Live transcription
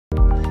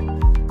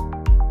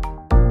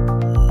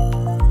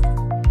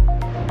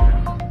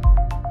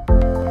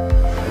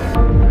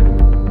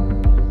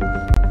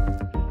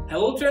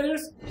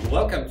traders,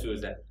 welcome to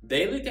the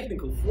daily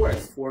technical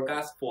forex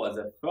forecast for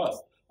the 1st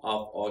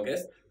of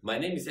August. My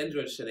name is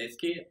Andrew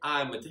Shanetsky.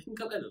 I'm a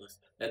technical analyst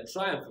at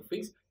Triumph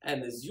FX,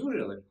 and as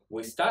usual,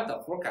 we start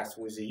our forecast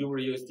with the Euro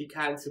USD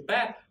currency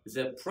pair.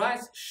 The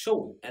price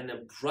showed an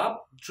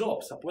abrupt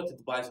drop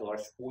supported by the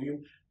large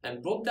volume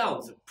and broke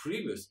down the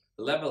previous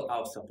level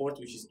of support,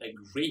 which is a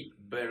great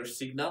bearish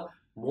signal.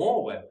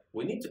 Moreover,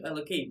 we need to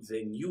allocate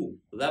the new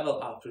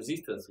level of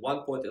resistance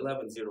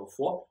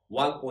 1.1104,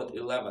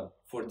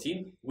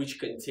 1.1114, which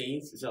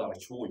contains the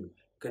large volume.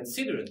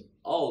 Considering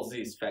all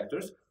these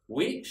factors,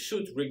 we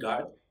should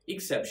regard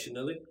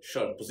exceptionally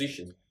short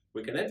positions.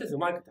 We can enter the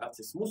market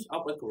after smooth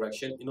upward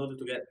correction in order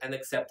to get an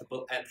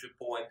acceptable entry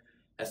point.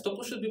 A stop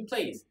loss should be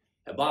placed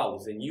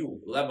above the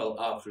new level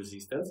of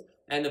resistance,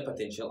 and the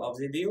potential of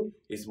the deal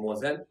is more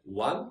than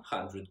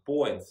 100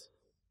 points.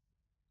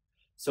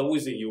 So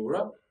with the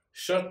euro,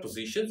 short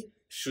positions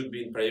should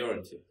be in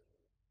priority.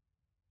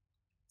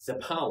 The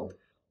pound.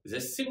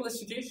 The similar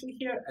situation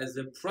here, as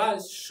the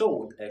price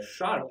showed a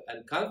sharp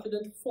and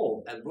confident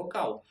fall and broke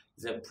out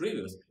the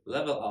previous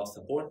level of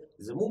support.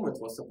 The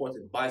movement was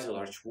supported by the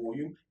large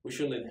volume,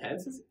 which only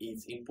enhances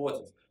its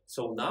importance.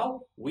 So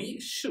now we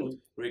should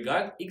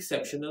regard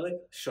exceptionally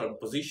short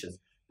positions.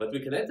 But we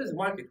can enter the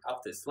market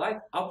after a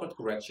slight upward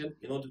correction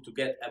in order to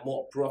get a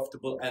more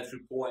profitable entry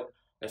point.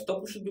 A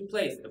stop should be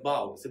placed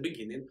above the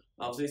beginning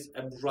of this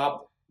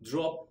abrupt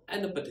drop,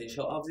 and the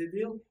potential of the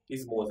deal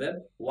is more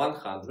than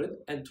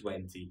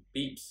 120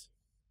 pips.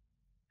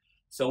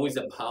 So with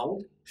the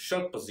pound,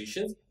 short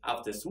positions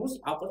after smooth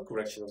upward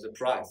correction of the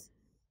price.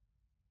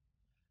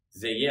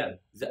 The yen,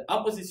 the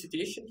opposite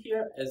situation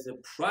here, as the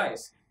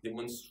price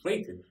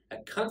demonstrated a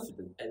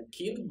confident and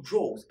keen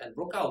growth and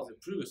broke out the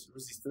previous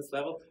resistance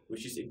level,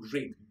 which is a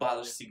great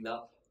bullish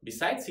signal.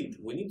 Besides it,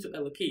 we need to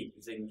allocate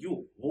the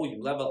new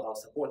volume level of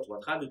support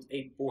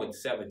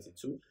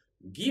 108.72.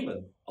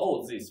 Given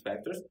all these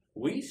factors,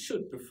 we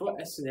should prefer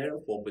a scenario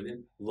for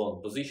opening long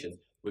positions.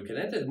 We can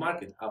enter the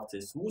market after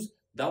a smooth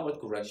downward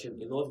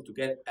correction in order to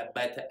get a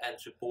better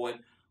entry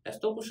point. A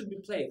stop loss should be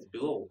placed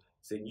below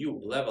the new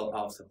level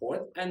of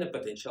support, and the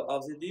potential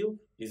of the deal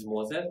is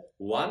more than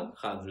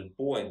 100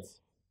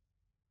 points.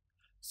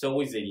 So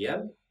with the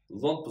yen,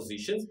 long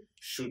positions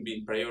should be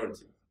in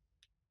priority.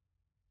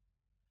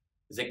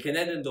 The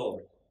Canadian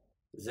dollar.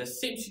 The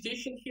same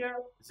situation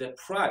here. The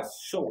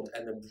price showed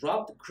an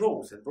abrupt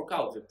growth and broke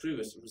out the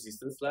previous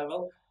resistance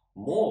level.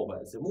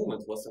 Moreover, the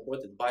movement was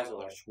supported by the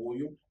large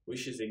volume,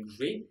 which is a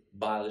great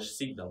bullish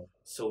signal.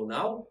 So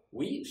now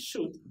we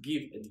should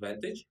give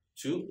advantage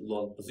to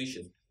long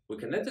positions. We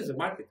can enter the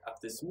market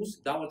after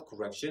smooth downward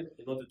correction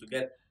in order to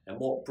get a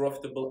more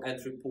profitable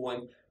entry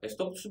point. A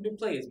stop should be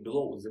placed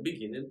below the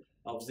beginning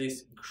of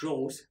this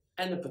growth,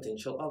 and the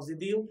potential of the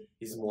deal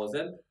is more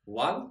than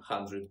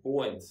 100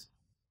 points.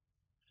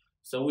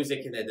 So with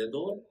the Canadian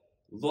dollar,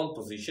 long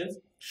positions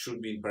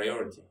should be in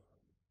priority.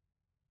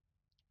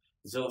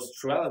 The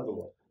Australian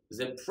dollar.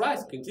 The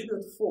price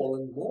continued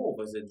falling.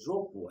 Moreover, the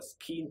drop was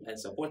keen and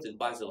supported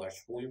by the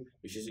large volume,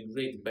 which is a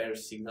great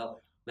bearish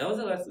signal.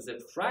 Nevertheless, the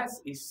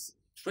price is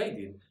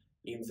trading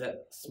in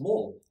the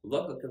small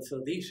local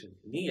consolidation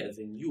near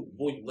the new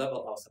volume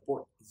level of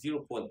support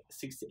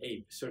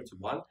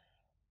 0.6831.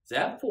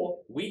 Therefore,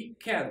 we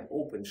can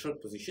open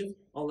short positions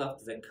only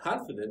after the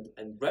confident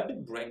and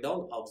rapid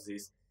breakdown of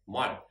this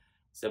mark.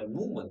 The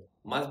movement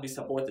must be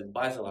supported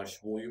by the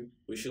large volume,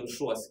 which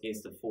ensures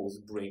against the false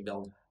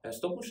breakdown. A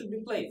stop loss should be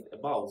placed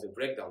above the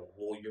breakdown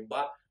volume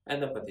bar,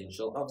 and the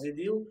potential of the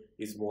deal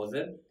is more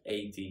than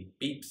 80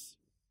 pips.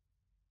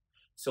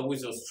 So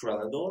with the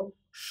Australian dollar,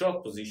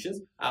 short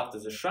positions after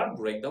the sharp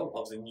breakdown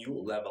of the new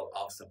level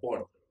of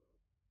support.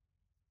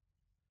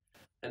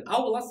 And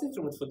our last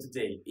instrument for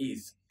today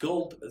is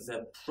gold.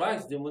 The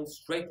price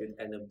demonstrated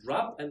an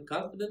abrupt and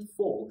confident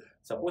fall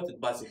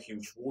supported by the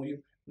huge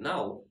volume.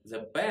 Now the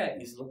pair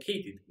is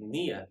located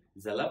near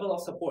the level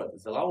of support,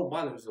 the lower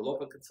boundary of the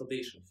local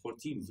consolidation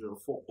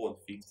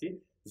 1404.50.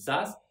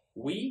 Thus,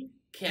 we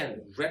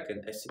can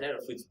reckon a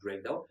scenario for its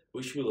breakdown,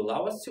 which will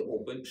allow us to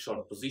open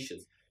short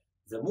positions.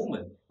 The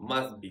movement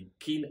must be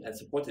keen and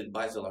supported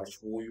by the large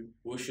volume,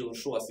 which will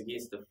ensure us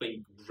against the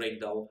fake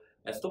breakdown.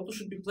 A stop loss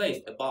should be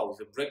placed above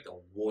the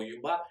breakdown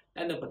volume bar,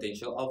 and the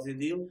potential of the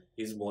deal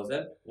is more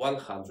than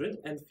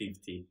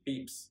 150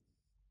 pips.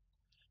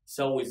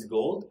 So with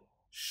gold,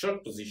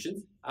 short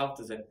positions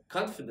after the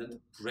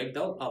confident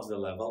breakdown of the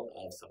level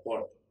of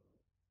support.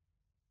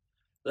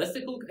 Let's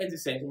take a look at the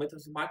sentiment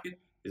of the market.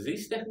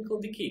 This technical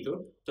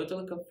indicator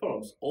totally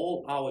confirms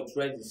all our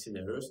trading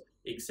scenarios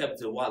except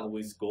the one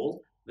with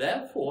gold.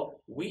 Therefore,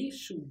 we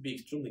should be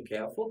extremely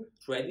careful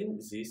trading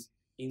this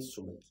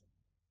instrument.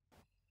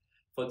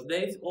 For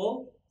today is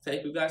all.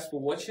 Thank you guys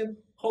for watching.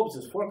 Hope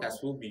this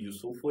forecast will be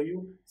useful for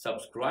you.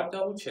 Subscribe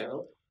to our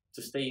channel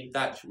to stay in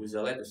touch with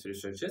the latest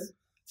researches.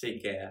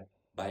 Take care.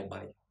 Bye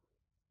bye.